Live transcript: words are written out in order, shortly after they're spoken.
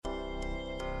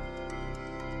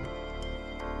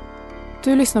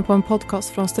Du lyssnar på en podcast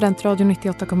från Studentradion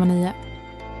 98,9.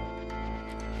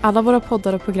 Alla våra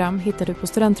poddar och program hittar du på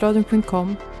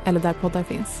studentradion.com eller där poddar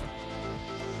finns.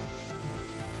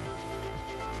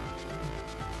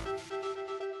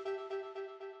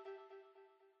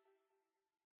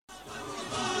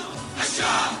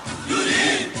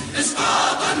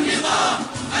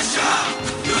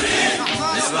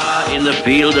 In the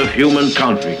field of human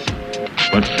conflict,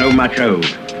 but so much owed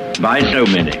by so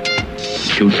many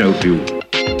to so few.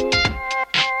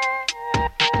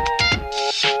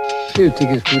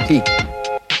 Utrikespolitik.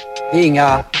 Det är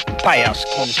inga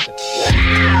pajaskonster.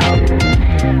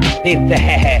 Det är inte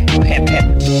hehe.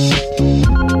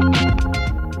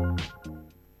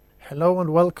 Hello and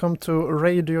welcome to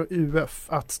Radio UF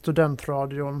at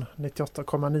Studentradion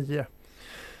 98,9.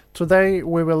 Today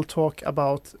we will talk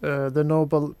about the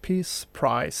Nobel Peace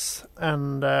Prize,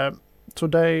 and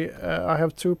today I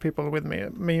have two people with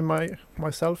me.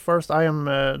 Myself first. I am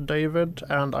David,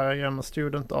 and I am a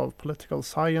student of political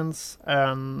science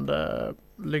and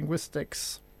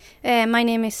linguistics. My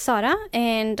name is Sara,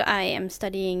 and I am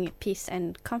studying peace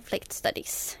and conflict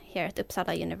studies here at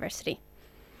Uppsala University.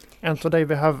 And today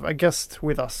we have a guest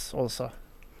with us also.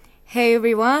 Hey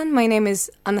everyone, my name is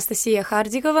Anastasia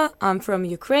Khardikova. I'm from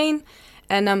Ukraine,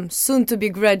 and I'm soon to be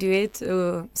graduate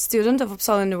student of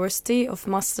Uppsala University of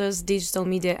Masters Digital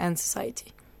Media and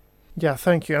Society. Yeah,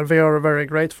 thank you. And we are very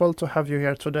grateful to have you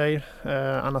here today,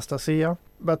 Anastasia.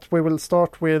 But we will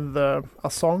start with a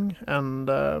song, and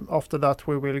after that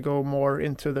we will go more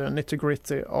into the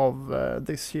nitty-gritty of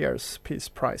this year's Peace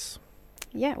Prize.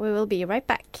 Yeah, we will be right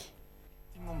back.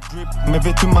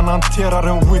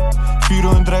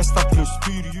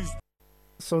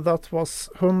 So that was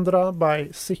 100 by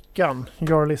Sickan.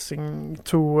 You're listening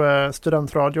to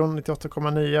Studentradion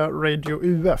 98,9 Radio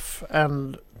UF,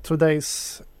 and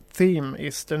today's theme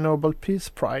is the Nobel Peace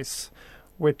Prize,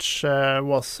 which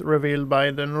was revealed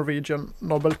by the Norwegian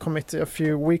Nobel Committee a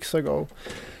few weeks ago.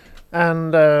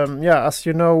 And as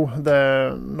you know,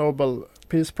 the Nobel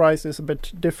Peace Prize is a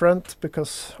bit different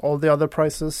because all the other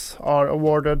prizes are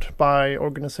awarded by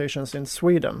organizations in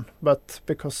Sweden. But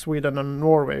because Sweden and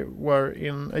Norway were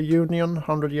in a union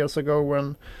 100 years ago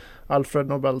when Alfred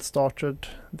Nobel started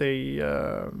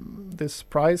this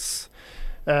prize,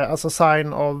 as a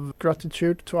sign of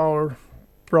gratitude to our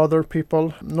brother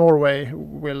people, Norway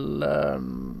will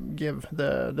give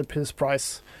the Peace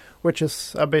Prize, which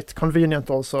is a bit convenient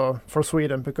also for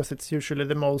Sweden because it's usually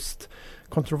the most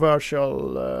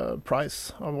controversial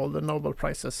prize of all the Nobel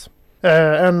Prizes.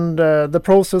 And the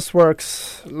process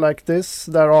works like this.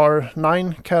 There are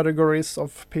 9 categories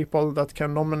of people that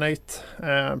can nominate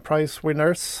prize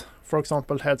winners. For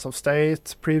example, heads of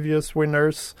state, previous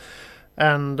winners.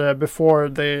 And before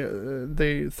the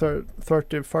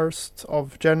 31st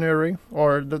of January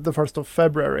or the 1st of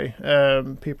February,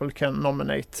 people can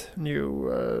nominate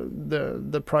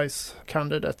the prize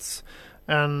candidates.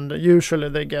 And usually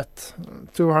they get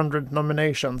 200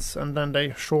 nominations, and then they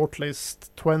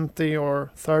shortlist 20 or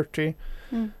 30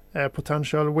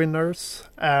 potential winners,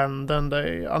 and then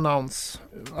they announce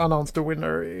the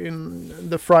winner in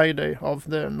the Friday of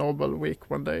the Nobel week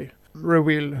when they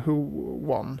reveal who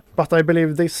won. But I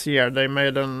believe this year they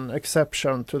made an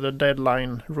exception to the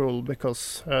deadline rule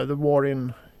because the war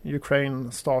in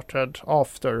Ukraine started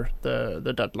after the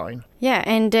deadline. Yeah,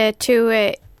 and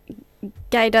to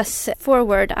guide us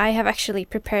forward, I have actually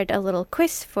prepared a little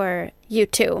quiz for you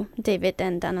two, David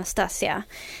and Anastasia.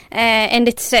 And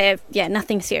it's,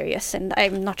 nothing serious, and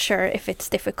I'm not sure if it's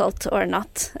difficult or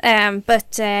not.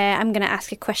 But I'm going to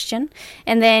ask a question,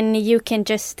 and then you can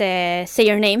just say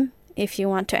your name if you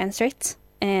want to answer it.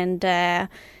 And there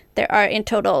are in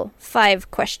total 5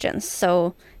 questions,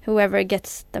 so whoever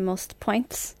gets the most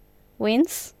points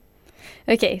wins.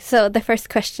 Okay, so the first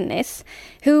question is,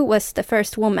 who was the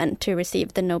first woman to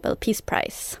receive the Nobel Peace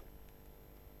Prize?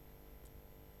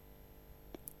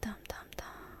 Dum, dum, dum.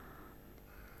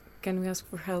 Can we ask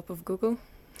for help of Google?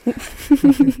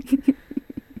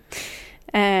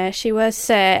 She was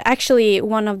actually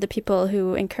one of the people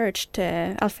who encouraged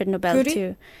Alfred Nobel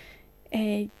to...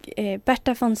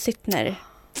 Berta von Suttner.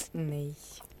 Nej.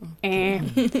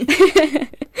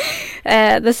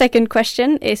 The second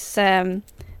question is...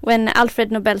 when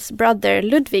Alfred Nobel's brother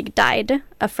Ludwig died,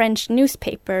 a French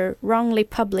newspaper wrongly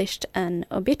published an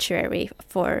obituary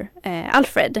for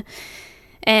Alfred.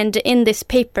 And in this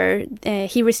paper,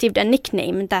 he received a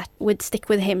nickname that would stick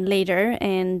with him later.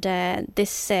 And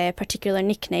this particular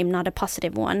nickname, not a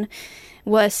positive one,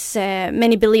 was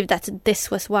many believe that this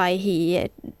was why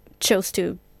he chose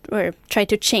to or tried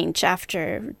to change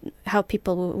after how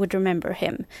people would remember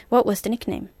him. What was the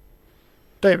nickname?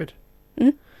 David.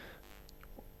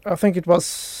 I think it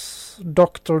was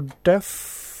Dr.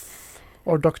 Death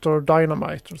or Dr.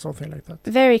 Dynamite or something like that.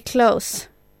 Very close,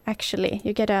 actually.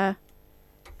 You get a...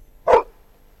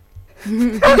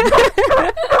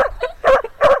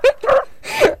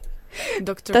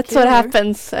 Dr. That's Killer. what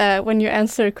happens when you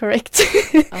answer correct.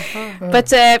 Uh-huh.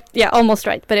 But yeah, almost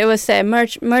right. But it was a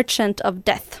Merchant of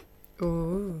Death.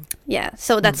 Ooh. Yeah,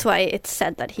 so that's why it's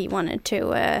said that he wanted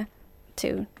to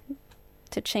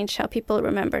change how people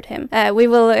remembered him. We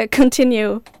will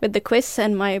continue with the quiz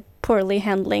and my poorly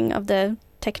handling of the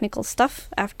technical stuff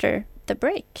after the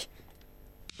break.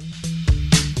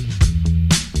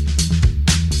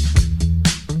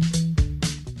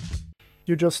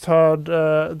 You just heard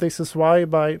This Is Why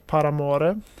by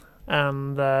Paramore,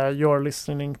 and you're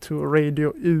listening to Radio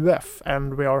UF,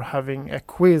 and we are having a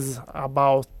quiz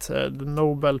about the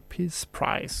Nobel Peace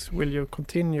Prize. Will you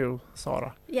continue,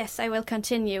 Sara? Yes, I will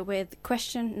continue with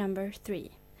question number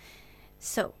 3.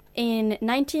 So, in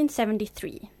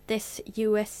 1973, this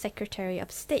U.S. Secretary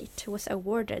of State was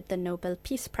awarded the Nobel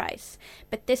Peace Prize,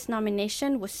 but this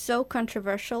nomination was so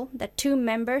controversial that 2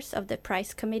 members of the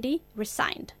prize committee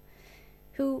resigned.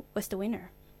 Who was the winner?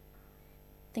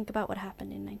 Think about what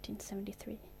happened in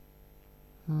 1973.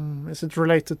 Is it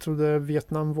related to the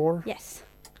Vietnam War? Yes.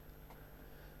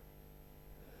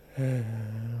 I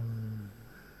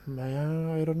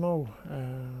don't know.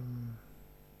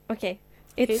 Okay.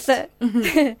 It's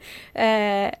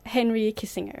Henry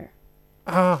Kissinger.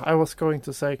 I was going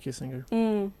to say Kissinger.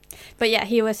 But yeah,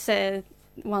 he was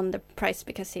won the prize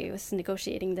because he was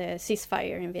negotiating the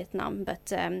ceasefire in Vietnam.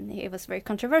 But it was very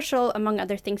controversial, among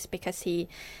other things, because he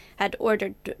had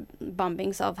ordered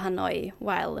bombings of Hanoi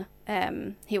while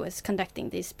he was conducting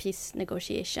these peace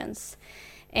negotiations.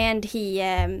 And he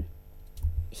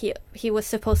was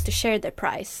supposed to share the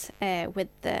prize with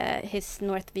his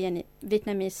North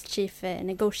Vietnamese chief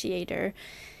negotiator,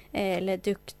 Le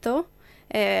Duc Tho,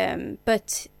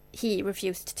 but he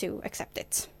refused to accept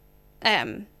it.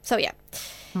 So yeah.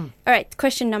 All right,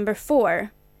 question number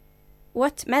 4.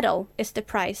 What metal is the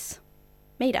prize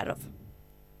made out of?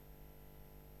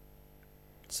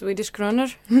 Swedish kroner.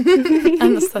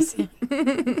 Anastasia.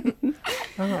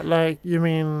 Like, you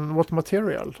mean what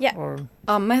material? Yeah. Or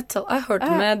Metal. I heard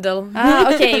medal.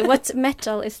 Okay. What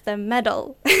metal is the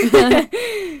medal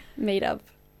made of?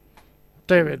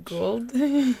 David. Gold.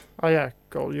 Oh yeah,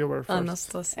 gold. You were first.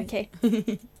 Anastasia. Okay.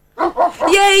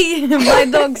 Yay! My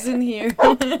dog's in here.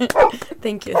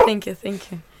 Thank you.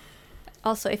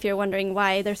 Also, if you're wondering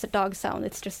why there's a dog sound,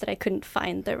 it's just that I couldn't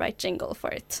find the right jingle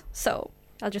for it. So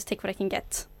I'll just take what I can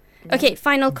get. Okay,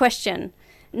 final question.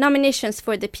 Nominations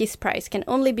for the Peace Prize can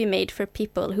only be made for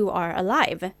people who are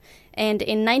alive. And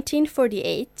in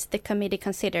 1948, the committee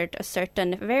considered a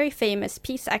certain very famous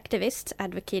peace activist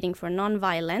advocating for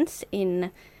non-violence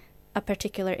in a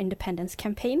particular independence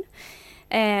campaign.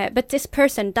 But this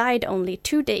person died only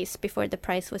 2 days before the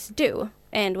prize was due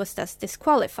and was thus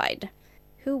disqualified.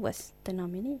 Who was the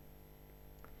nominee?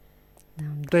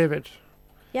 David.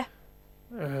 Yeah.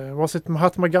 Was it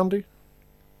Mahatma Gandhi?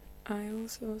 I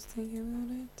also was thinking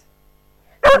about it.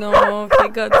 No, he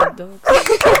got the dogs.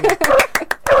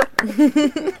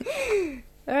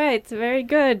 All right, very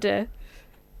good.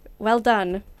 Well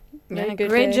done. Very good.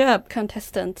 Great job.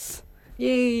 Contestants.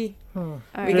 Yay. All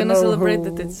We're right. gonna know celebrate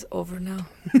who- that it's over now.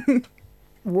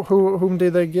 Whom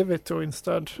did they give it to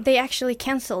instead? They actually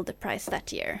cancelled the prize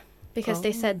that year because they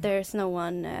Oh. said there's no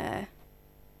one.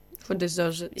 Who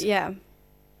deserves it. Yeah,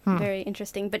 very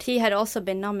interesting. But he had also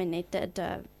been nominated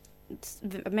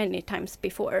many times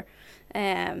before,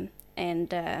 and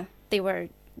they were,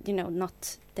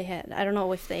 not. They had. I don't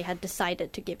know if they had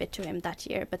decided to give it to him that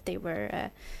year, but they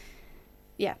were.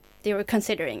 They were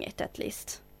considering it at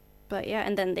least. But yeah,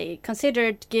 and then they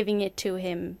considered giving it to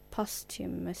him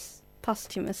posthumously.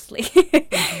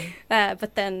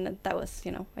 But then that was,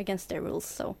 against their rules,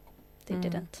 so they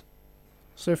didn't.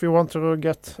 So if you want to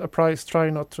get a prize, try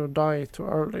not to die too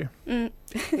early.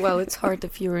 Well, it's hard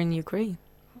if you're in Ukraine.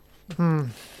 All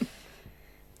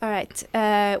right,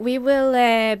 we will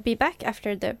be back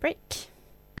after the break.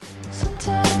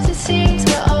 Sometimes it seems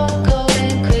we're all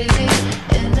going crazy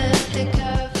in the thick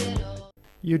of it all.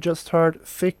 You just heard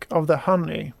Thick of the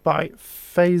Honey by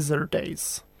Phaser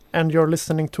Days. And you're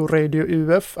listening to Radio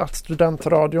UF at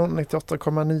Studentradion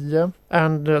 98,9.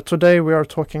 And today we are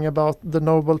talking about the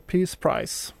Nobel Peace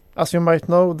Prize. As you might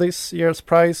know, this year's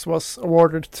prize was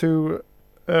awarded to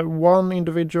one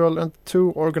individual and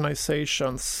 2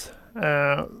 organizations.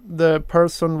 The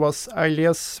person was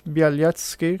Ales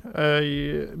Bialyatsky,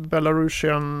 a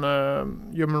Belarusian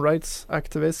human rights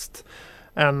activist,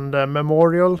 and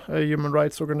Memorial, a human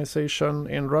rights organization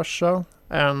in Russia,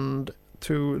 and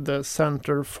to the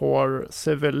Center for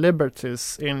Civil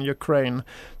Liberties in Ukraine,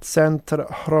 Centr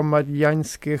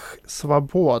Hromadянських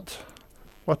Свобод.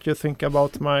 What do you think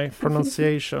about my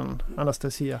pronunciation,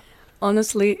 Anastasia?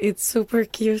 Honestly, it's super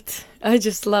cute. I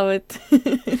just love it.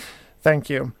 Thank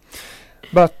you.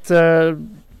 But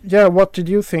what did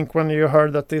you think when you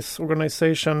heard that this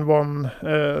organization won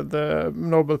the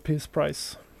Nobel Peace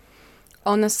Prize?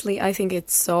 Honestly, I think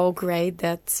it's so great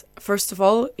that, first of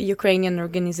all, Ukrainian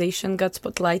organization got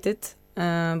spotlighted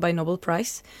by Nobel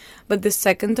Prize. But the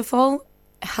second of all,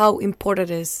 how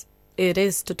important it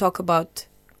is to talk about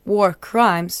war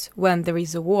crimes when there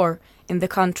is a war in the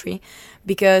country,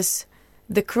 because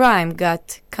the crime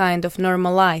got kind of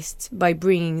normalized by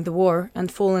bringing the war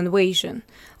and full invasion.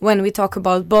 When we talk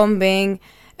about bombing,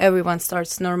 everyone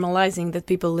starts normalizing that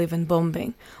people live in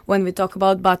bombing. When we talk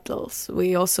about battles,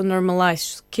 we also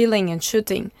normalize killing and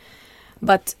shooting.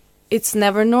 But it's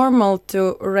never normal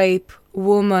to rape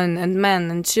women and men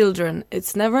and children.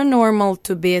 It's never normal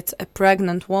to beat a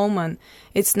pregnant woman.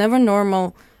 It's never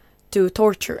normal to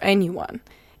torture anyone.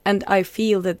 And I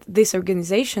feel that this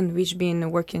organization, which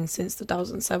been working since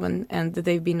 2007, and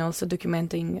they've been also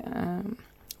documenting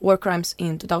war crimes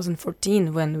in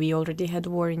 2014, when we already had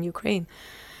war in Ukraine,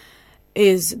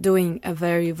 is doing a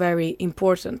very, very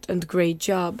important and great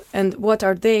job. And what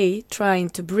are they trying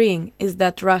to bring is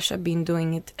that Russia been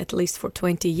doing it at least for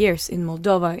 20 years in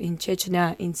Moldova, in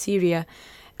Chechnya, in Syria.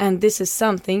 And this is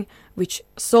something which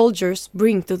soldiers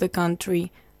bring to the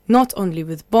country, not only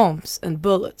with bombs and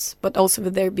bullets, but also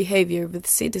with their behavior with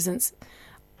citizens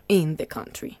in the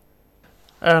country.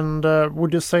 And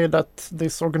would you say that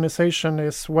this organization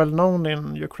is well known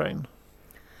in Ukraine?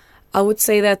 I would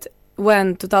say that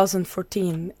when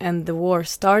 2014 and the war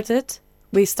started,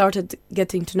 we started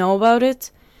getting to know about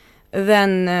it.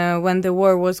 Then when the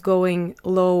war was going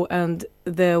low and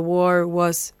the war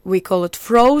was, we call it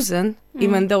frozen,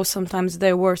 even though sometimes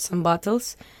there were some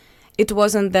battles, it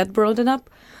wasn't that broadened up.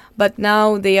 But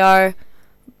now they are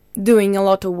doing a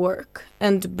lot of work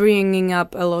and bringing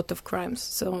up a lot of crimes.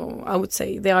 So I would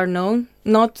say they are known,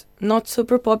 not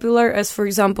super popular as, for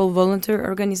example, volunteer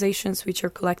organizations which are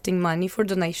collecting money for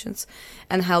donations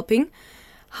and helping.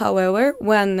 However,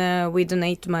 when we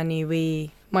donate money,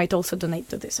 we might also donate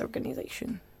to this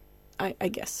organization, I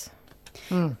guess.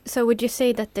 So would you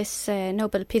say that this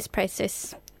Nobel Peace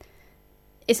Prize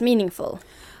is meaningful?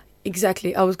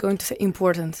 Exactly. I was going to say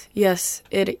important. Yes,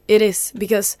 it is.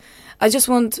 Because I just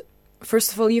want,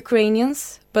 first of all,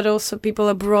 Ukrainians, but also people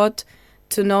abroad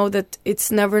to know that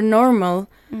it's never normal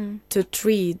to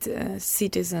treat a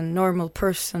citizen, normal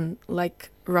person like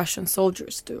Russian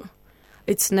soldiers do.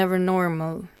 It's never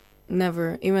normal.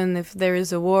 Never. Even if there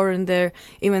is a war in there,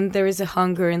 even there is a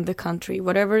hunger in the country,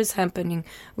 whatever is happening,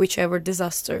 whichever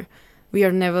disaster, we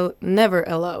are never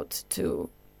allowed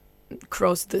to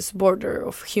cross this border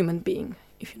of human being,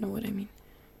 if you know what I mean.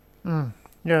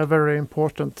 Yeah, very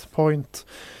important point.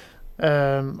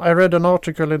 I read an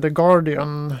article in The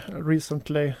Guardian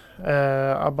recently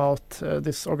about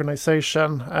this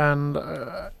organization, and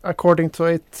according to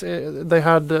it, they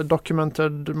had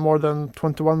documented more than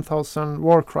 21,000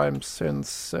 war crimes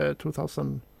since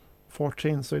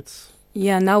 2014. So it's...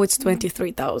 Yeah, now it's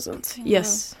 23,000.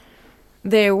 Yes.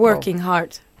 They're working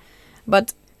hard.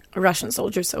 But Russian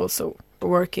soldiers also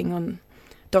working on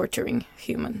torturing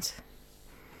humans.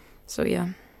 So yeah,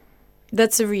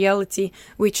 that's a reality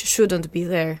which shouldn't be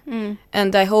there.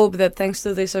 And I hope that thanks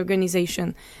to this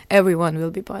organization, everyone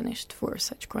will be punished for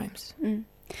such crimes.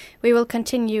 We will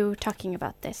continue talking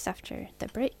about this after the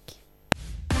break.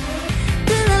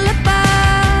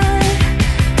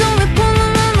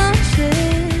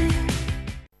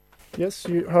 Yes,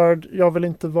 you heard Jag vill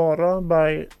inte vara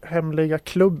by Hemliga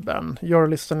klubben. You're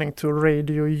listening to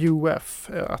Radio UF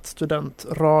at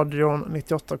Studentradion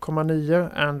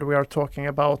 98,9, and we are talking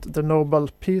about the Nobel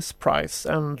Peace Prize.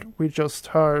 And we just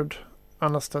heard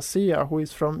Anastasia, who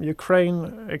is from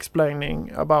Ukraine, explaining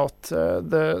about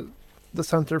the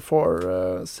Center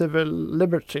for Civil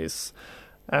Liberties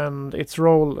and its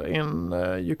role in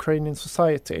Ukrainian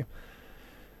society.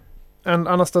 And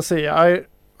Anastasia,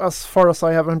 as far as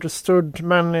I have understood,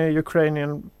 many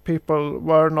Ukrainian people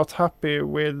were not happy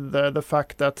with the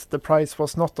fact that the prize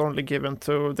was not only given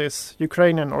to these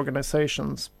Ukrainian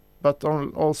organizations, but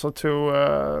also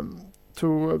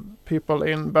to people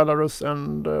in Belarus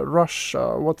and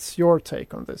Russia. What's your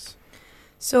take on this?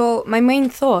 So my main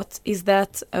thought is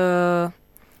that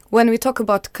when we talk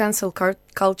about cancel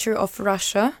culture of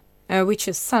Russia, which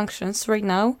is sanctions right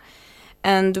now,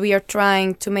 and we are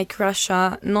trying to make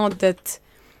Russia not that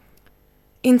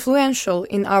influential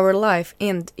in our life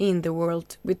and in the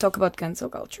world, we talk about cancel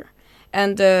culture.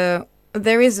 And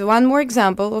there is one more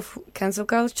example of cancel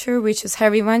culture, which is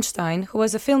Harvey Weinstein, who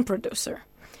was a film producer.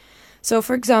 So,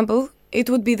 for example, it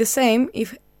would be the same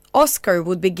if Oscar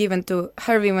would be given to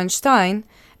Harvey Weinstein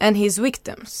and his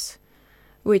victims,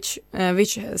 which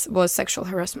was sexual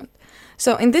harassment.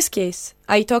 So, in this case,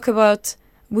 I talk about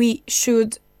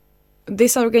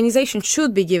this organization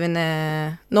should be given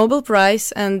a Nobel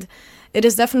Prize, and it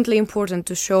is definitely important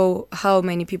to show how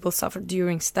many people suffered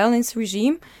during Stalin's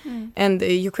regime, and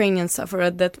the Ukrainians suffer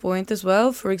at that point as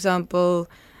well. For example,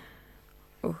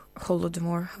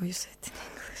 Holodomor, how you say it in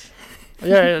English?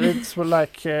 Yeah, it's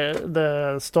like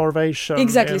the starvation.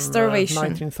 Exactly, in, starvation.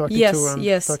 1932 and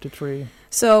yes. 33.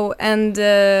 So, and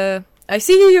I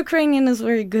see you Ukrainian is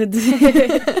very good.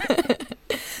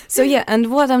 So yeah, and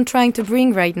what I'm trying to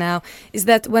bring right now is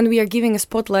that when we are giving a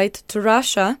spotlight to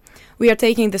Russia, we are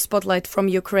taking the spotlight from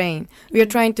Ukraine. We are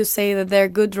trying to say that there are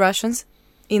good Russians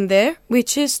in there,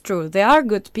 which is true. They are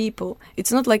good people.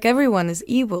 It's not like everyone is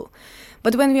evil.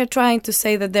 But when we are trying to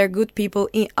say that there are good people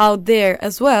out there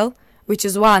as well, which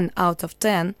is 1 out of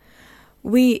 10,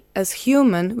 we as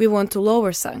human, we want to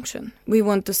lower sanction. We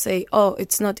want to say, oh,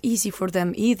 it's not easy for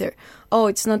them either. Oh,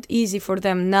 it's not easy for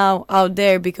them now out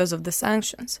there because of the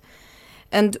sanctions.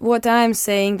 And what I'm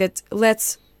saying that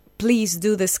let's please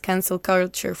do this cancel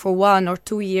culture for 1 or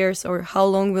 2 years, or how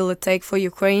long will it take for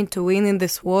Ukraine to win in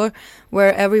this war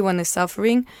where everyone is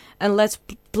suffering? And let's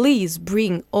please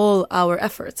bring all our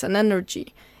efforts and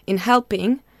energy in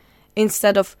helping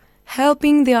instead of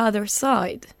helping the other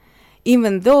side.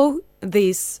 Even though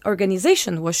this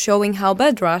organization was showing how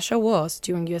bad Russia was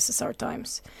during USSR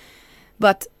times.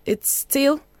 But it's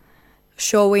still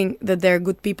showing that there are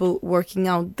good people working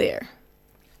out there.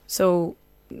 So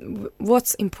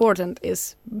what's important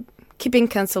is keeping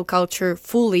cancel culture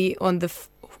fully on the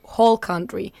whole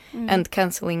country and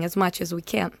canceling as much as we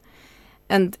can.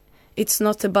 And it's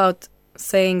not about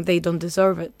saying they don't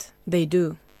deserve it. They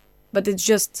do. But it's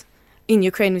just, in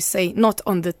Ukraine we say, not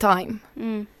on the time.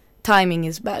 Timing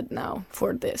is bad now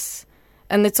for this.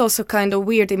 And it's also kind of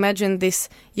weird. Imagine this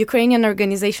Ukrainian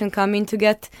organization coming to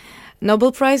get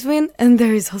Nobel Prize win, and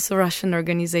there is also Russian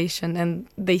organization, and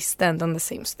they stand on the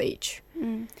same stage.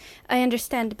 I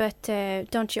understand, but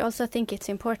don't you also think it's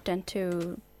important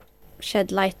to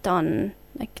shed light on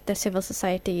like the civil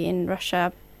society in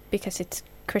Russia because it's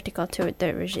critical to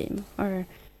the regime? Or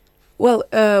well,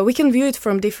 we can view it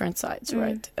from different sides,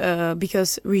 right?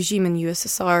 Because regime in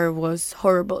USSR was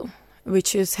horrible,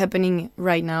 which is happening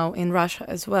right now in Russia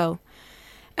as well.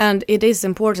 And it is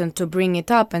important to bring it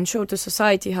up and show to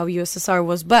society how USSR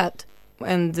was bad.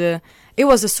 And it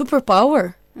was a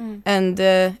superpower. And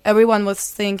everyone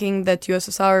was thinking that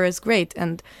USSR is great.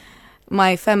 And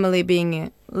my family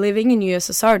living in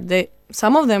USSR,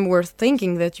 some of them were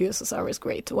thinking that USSR is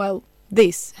great, while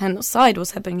this genocide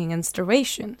was happening and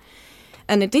starvation.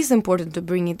 And it is important to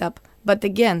bring it up. But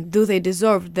again, do they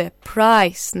deserve the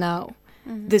prize now?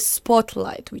 The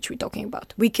spotlight which we're talking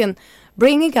about. We can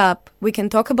bring it up, we can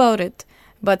talk about it,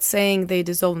 but saying they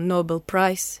deserve Nobel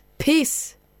Prize,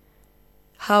 peace.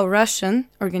 How Russian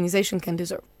organization can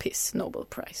deserve peace Nobel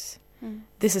Prize.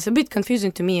 This is a bit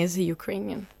confusing to me as a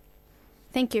Ukrainian.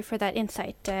 thank you for that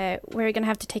insight. We're going to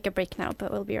have to take a break now,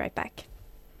 but we'll be right back.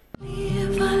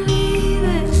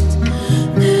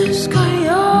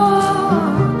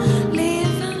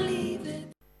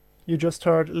 You just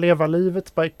heard Leva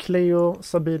livet by Cleo,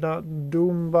 Sabina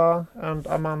Dumba and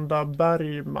Amanda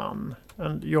Bergman.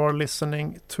 And you're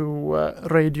listening to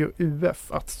Radio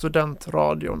UF at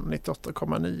Studentradion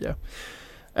 98,9.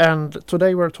 And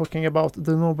today we're talking about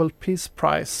the Nobel Peace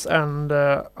Prize, and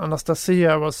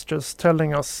Anastasia was just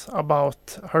telling us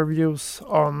about her views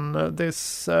on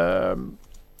this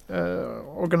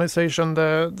organization,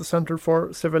 the Center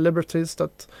for Civil Liberties,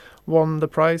 that won the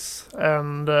prize,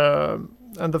 and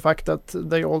the fact that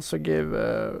they also gave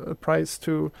a prize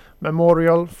to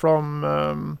Memorial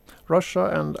from Russia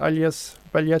and Ales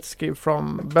Bieletsky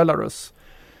from Belarus.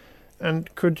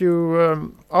 And could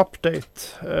you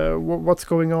update what's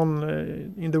going on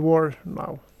in the war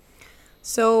now?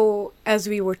 So, as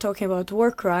we were talking about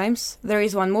war crimes, there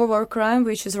is one more war crime,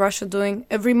 which is Russia doing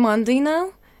every Monday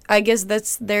now. I guess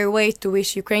that's their way to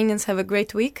wish Ukrainians have a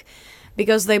great week,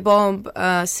 because they bomb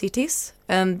cities,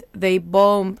 and they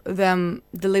bomb them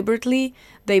deliberately.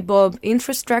 They bomb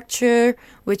infrastructure,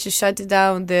 which is shutting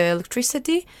down the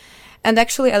electricity. And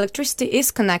actually, electricity is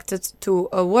connected to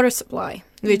a water supply,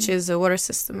 which is a water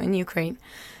system in Ukraine.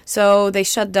 So they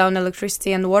shut down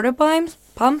electricity and water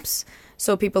pumps,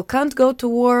 so people can't go to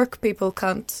work, people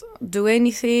can't do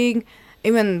anything.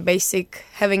 Even basic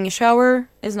having a shower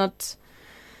is not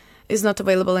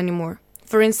available anymore.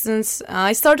 For instance,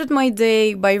 I started my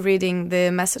day by reading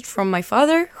the message from my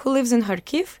father, who lives in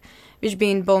Kharkiv, which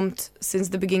been bombed since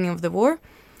the beginning of the war.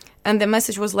 And the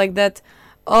message was like that,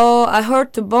 oh, I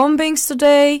heard the bombings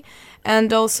today,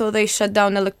 and also they shut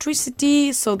down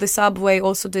electricity, so the subway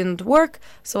also didn't work,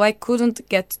 so I couldn't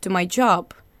get to my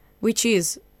job, which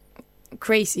is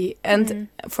crazy. And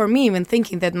for me, even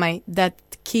thinking that my dad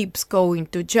keeps going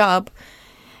to job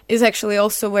is actually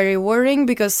also very worrying,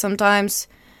 because sometimes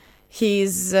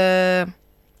he's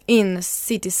in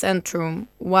city centrum,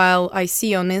 while I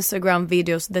see on Instagram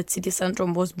videos that city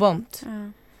centrum was bombed.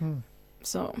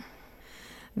 So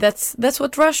that's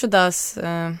what Russia does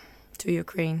to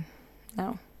Ukraine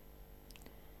now.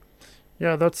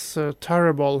 Yeah, that's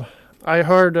terrible. I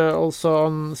heard also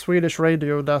on Swedish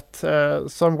radio that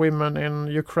some women in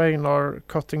Ukraine are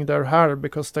cutting their hair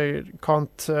because they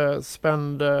can't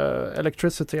spend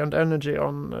electricity and energy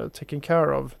on taking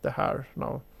care of the hair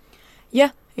now.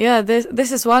 Yeah,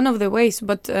 this is one of the ways,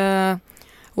 but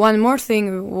one more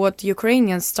thing what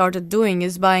Ukrainians started doing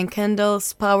is buying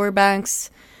candles, power banks,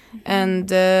 and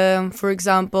for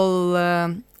example,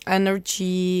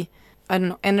 energy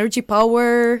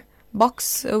power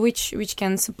box, which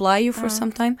can supply you for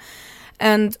some time.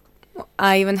 And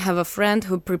I even have a friend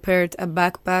who prepared a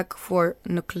backpack for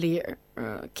nuclear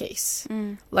case.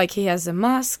 Like, he has a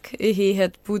mask, he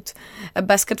had put a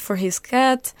basket for his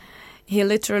cat. He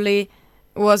literally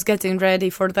was getting ready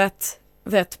for that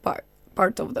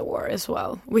part of the war as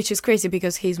well, which is crazy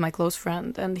because he's my close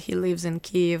friend and he lives in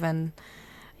Kiev, and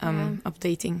I'm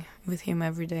updating with him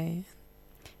every day.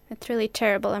 It's really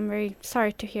terrible. I'm very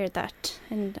sorry to hear that,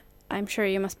 and I'm sure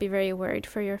you must be very worried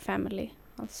for your family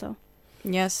also.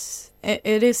 Yes,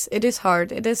 it is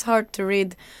hard. It is hard to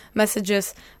read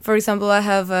messages. For example, I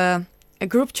have a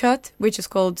group chat which is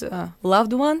called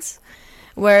Loved Ones,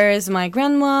 where is my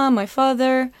grandma, my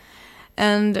father,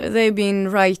 and they've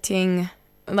been writing,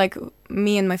 like,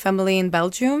 me and my family in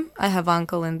Belgium. I have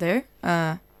uncle in there,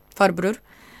 farbror,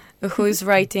 who is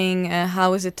writing,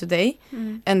 how is it today?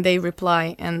 And they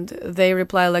reply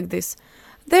like this: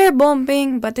 they're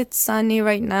bombing, but it's sunny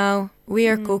right now. We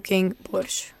are cooking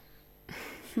borscht.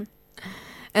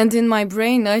 And in my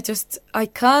brain, I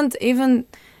can't even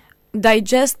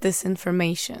digest this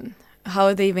information. How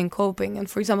are they even coping? And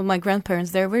for example, my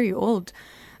grandparents, they're very old.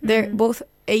 They're both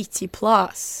 80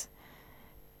 plus.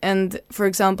 And for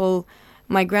example,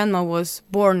 my grandma was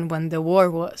born when the war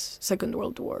was, Second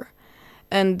World War.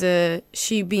 And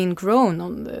she been grown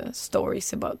on the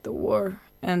stories about the war.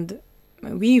 And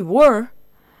we were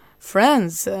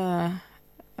friends,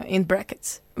 in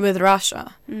brackets, with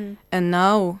Russia. And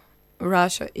now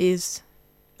Russia is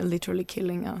literally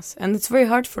killing us. And it's very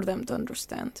hard for them to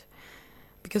understand,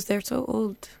 because they're so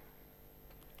old.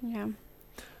 Yeah.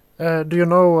 Do you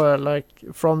know, like,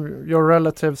 from your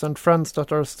relatives and friends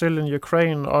that are still in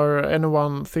Ukraine, are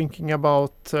anyone thinking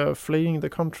about fleeing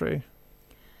the country?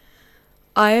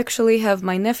 I actually have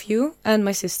my nephew and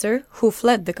my sister who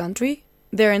fled the country.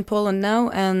 They're in Poland now,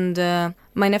 and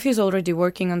my nephew is already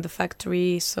working on the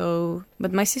factory.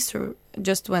 But my sister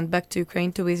just went back to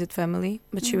Ukraine to visit family,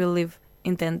 but she will leave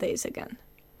in 10 days again.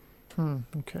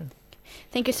 Okay.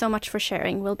 Thank you so much for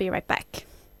sharing. We'll be right back.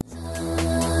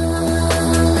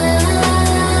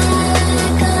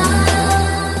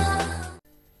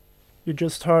 You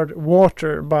just heard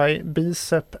Water by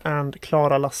Bicep and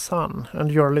Clara Lassan,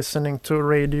 and you're listening to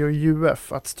Radio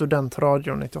UF at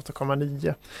Studentradion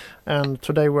 98,9. And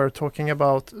today we're talking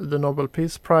about the Nobel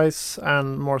Peace Prize,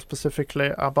 and more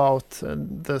specifically about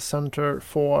the Center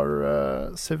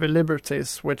for Civil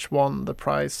Liberties, which won the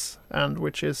prize and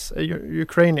which is a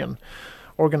Ukrainian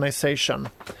organization.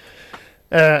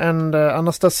 And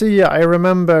Anastasia, I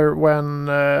remember when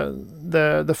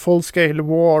the full-scale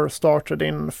war started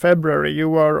in February, you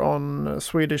were on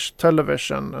Swedish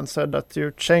television and said that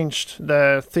you changed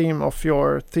the theme of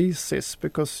your thesis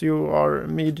because you are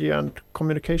media and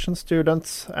communication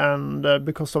students, and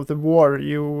because of the war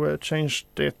you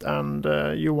changed it, and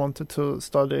you wanted to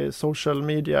study social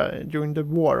media during the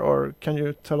war. Or can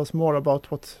you tell us more about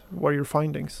what were your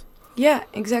findings? Yeah,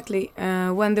 exactly.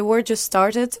 When the war just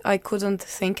started, I couldn't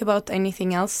think about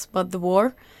anything else but the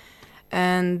war.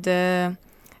 And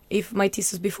if my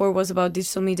thesis before was about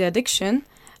digital media addiction,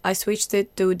 I switched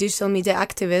it to digital media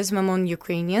activism among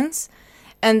Ukrainians.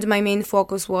 And my main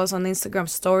focus was on Instagram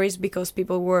stories because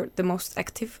people were the most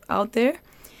active out there.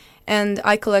 And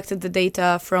I collected the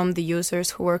data from the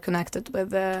users who were connected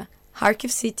with the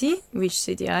Kharkiv city, which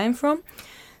city I am from.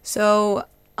 So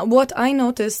what I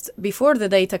noticed before the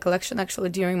data collection, actually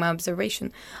during my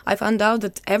observation, I found out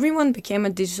that everyone became a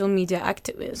digital media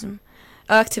activism.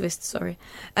 activist, sorry.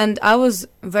 And I was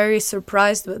very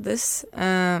surprised with this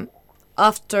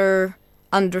after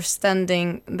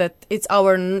understanding that it's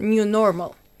our new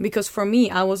normal. Because for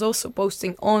me, I was also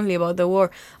posting only about the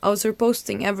war. I was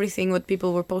reposting everything what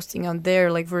people were posting out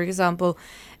there. Like, for example,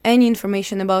 any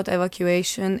information about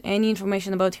evacuation, any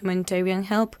information about humanitarian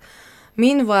help.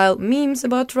 Meanwhile, memes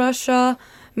about Russia.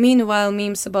 Meanwhile,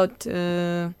 memes about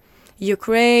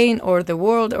Ukraine or the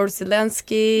world or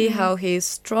Zelensky, how he is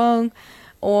strong,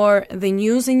 or the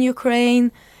news in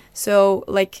Ukraine. So,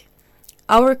 like,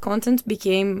 our content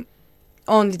became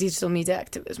only digital media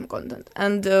activism content.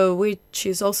 And which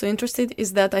is also interesting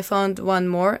is that I found one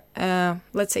more,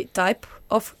 let's say, type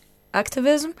of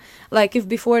activism. Like, if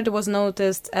before it was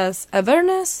noticed as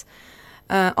awareness,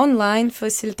 online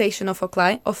facilitation of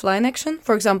offline action,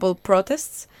 for example,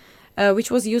 protests, which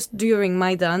was used during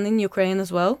Maidan in Ukraine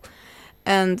as well.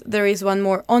 And there is one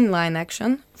more online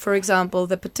action, for example,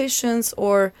 the petitions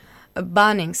or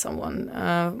banning someone.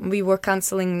 We were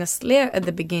canceling Nestlé at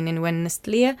the beginning when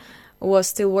Nestlé was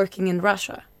still working in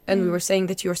Russia, and we were saying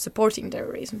that you're supporting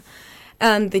terrorism.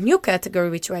 And the new category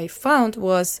which I found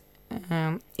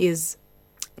is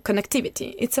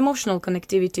connectivity. It's emotional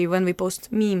connectivity when we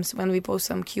post memes, when we post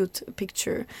some cute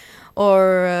picture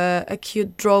or a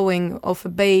cute drawing of a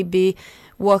baby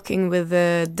walking with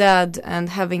a dad and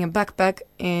having a backpack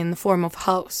in the form of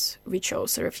house, which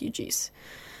shows refugees.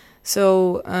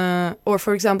 So, or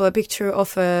for example, a picture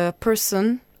of a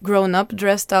person grown up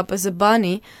dressed up as a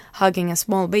bunny hugging a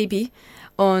small baby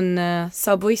on a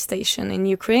subway station in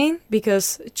Ukraine,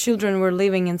 because children were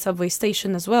living in subway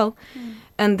station as well.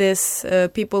 And this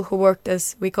people who worked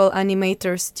as we call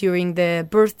animators during the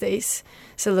birthdays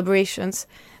celebrations,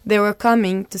 they were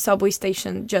coming to subway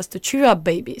station just to cheer up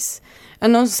babies.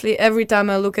 And honestly, every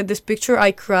time I look at this picture,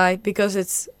 I cry, because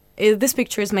this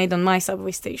picture is made on my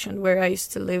subway station where I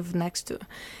used to live next to,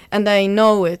 and I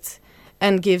know it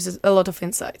and gives a lot of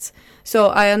insights. So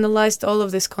I analyzed all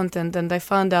of this content, and I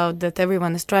found out that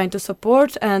everyone is trying to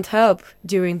support and help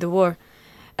during the war.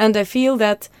 And I feel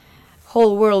that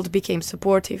whole world became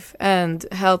supportive and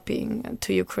helping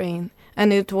to Ukraine.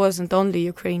 And it wasn't only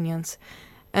Ukrainians.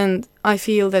 And I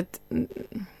feel that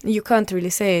you can't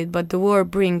really say it, but the war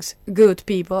brings good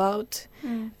people out.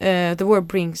 The war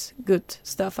brings good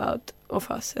stuff out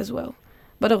of us as well.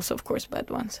 But also, of course,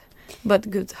 bad ones. But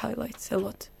good highlights a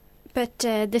lot. But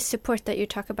this support that you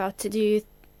talk about, do you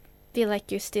feel like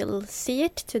you still see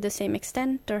it to the same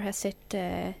extent, or has it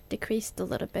decreased a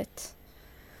little bit?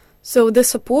 So the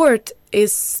support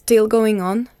is still going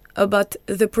on, but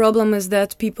the problem is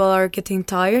that people are getting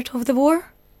tired of the war,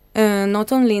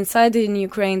 not only inside in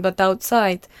Ukraine, but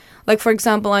outside. Like, for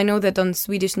example, I know that on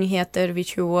Swedish Nyheter,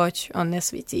 which you watch on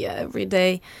SVT every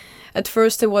day, at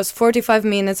first it was 45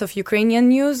 minutes of Ukrainian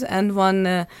news and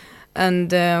one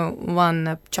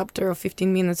chapter of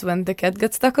 15 minutes when the cat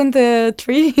got stuck on the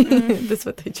tree. That's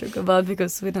what I joke about,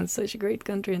 because Sweden's such a great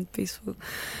country and peaceful.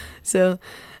 So,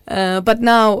 but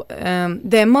now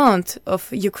the amount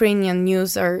of Ukrainian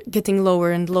news are getting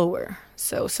lower and lower.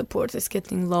 So support is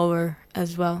getting lower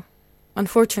as well,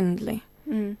 unfortunately.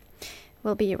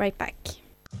 We'll be right back.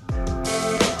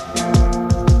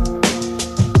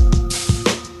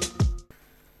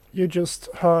 You just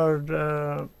heard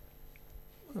a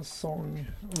song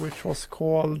which was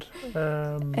called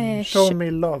Show Me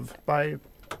Love by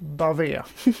Bave.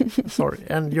 Sorry,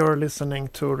 and you're listening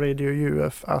to Radio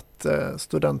UF at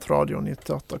Studentradion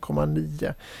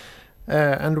 98,9.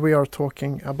 And we are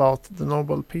talking about the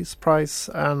Nobel Peace Prize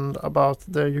and about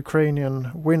the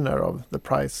Ukrainian winner of the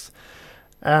prize.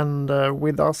 And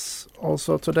with us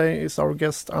also today is our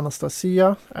guest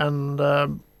Anastasia. And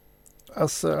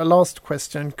as a last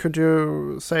question, could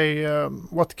you say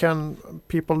what can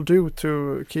people do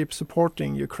to keep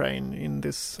supporting Ukraine in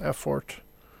this effort?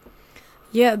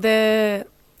 Yeah,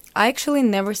 I actually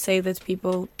never say that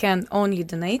people can only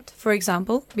donate, for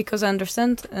example, because I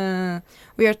understand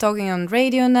we are talking on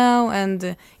radio now,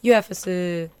 and UF is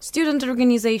a student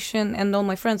organization, and all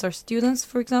my friends are students,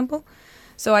 for example.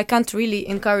 So I can't really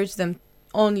encourage them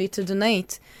only to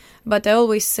donate. But I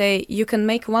always say you can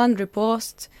make one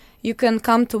repost, you can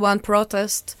come to one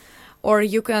protest, or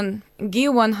you can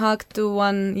give one hug to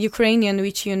one Ukrainian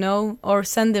which you know, or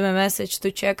send them a message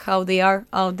to check how they are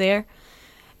out there.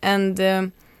 And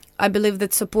I believe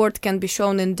that support can be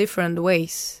shown in different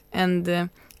ways. And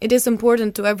it is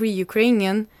important to every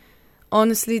Ukrainian,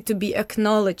 honestly, to be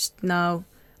acknowledged now.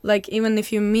 Like, even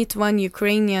if you meet one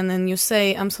Ukrainian and you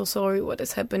say, I'm so sorry what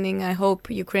is happening, I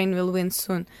hope Ukraine will win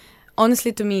soon.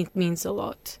 Honestly, to me, it means a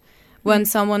lot. When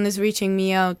someone is reaching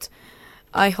me out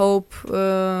I hope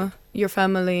your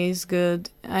family is good.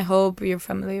 I hope your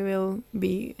family will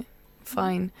be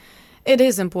fine. It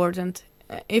is important.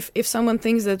 If someone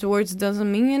thinks that words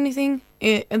doesn't mean anything,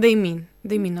 they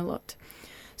mean a lot.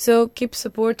 So keep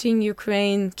supporting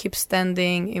Ukraine, keep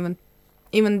standing,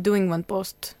 even doing one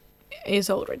post is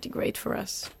already great for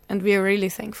us. And we are really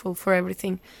thankful for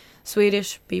everything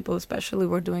Swedish people especially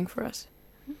were doing for us.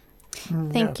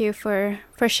 Thank you for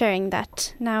sharing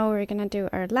that. Now we're gonna do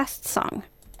our last song.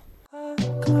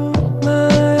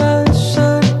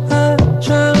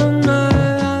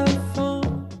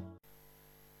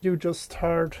 You just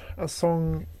heard a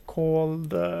song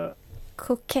called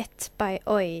Coquette by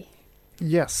Oi.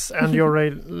 Yes, and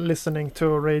you're listening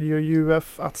to Radio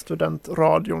UF at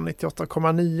Studentradion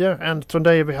 98,9, and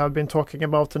today we have been talking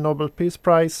about the Nobel Peace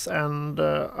Prize and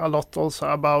a lot also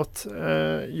about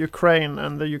Ukraine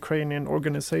and the Ukrainian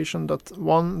organization that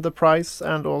won the prize,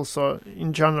 and also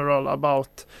in general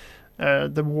about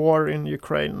the war in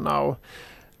Ukraine now.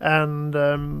 And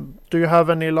do you have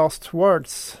any last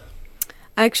words?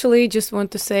 I actually just want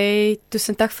to say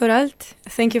tusen tack för allt.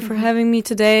 Thank you for having me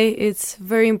today. It's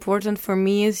very important for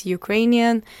me as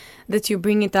Ukrainian that you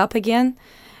bring it up again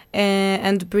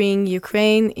and bring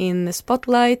Ukraine in the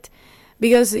spotlight,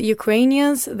 because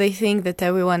Ukrainians, they think that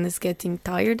everyone is getting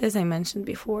tired, as I mentioned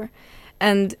before.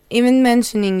 And even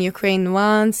mentioning Ukraine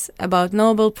once about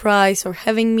Nobel Prize or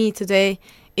having me today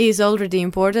is already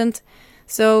important.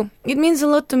 So it means a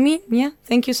lot to me. Yeah,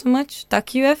 thank you so much.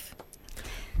 Tack UF.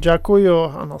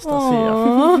 Dziękuję,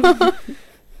 Anastasia.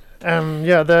 And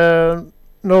yeah, the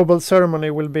Nobel ceremony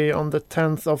will be on the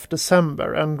 10th of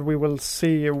December, and we will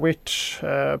see which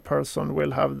person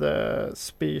will have the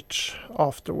speech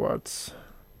afterwards.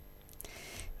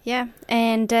 Yeah,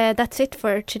 and that's it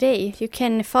for today. You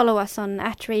can follow us on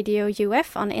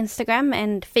 @RadioUF on Instagram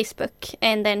and Facebook,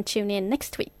 and then tune in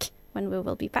next week when we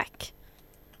will be back.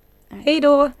 Hej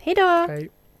då! Hej då! Hej.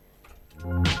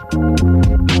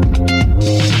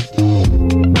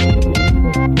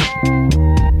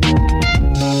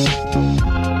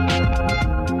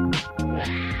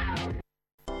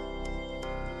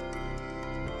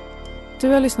 Du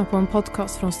har lyssnat på en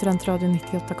podcast från Studentradion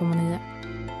 98,9.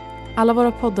 Alla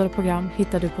våra poddar och program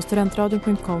hittar du på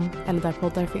studentradion.com eller där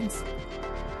poddar finns.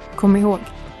 Kom ihåg,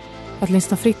 att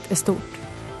lyssna fritt är stort.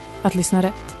 Att lyssna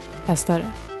rätt är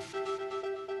större.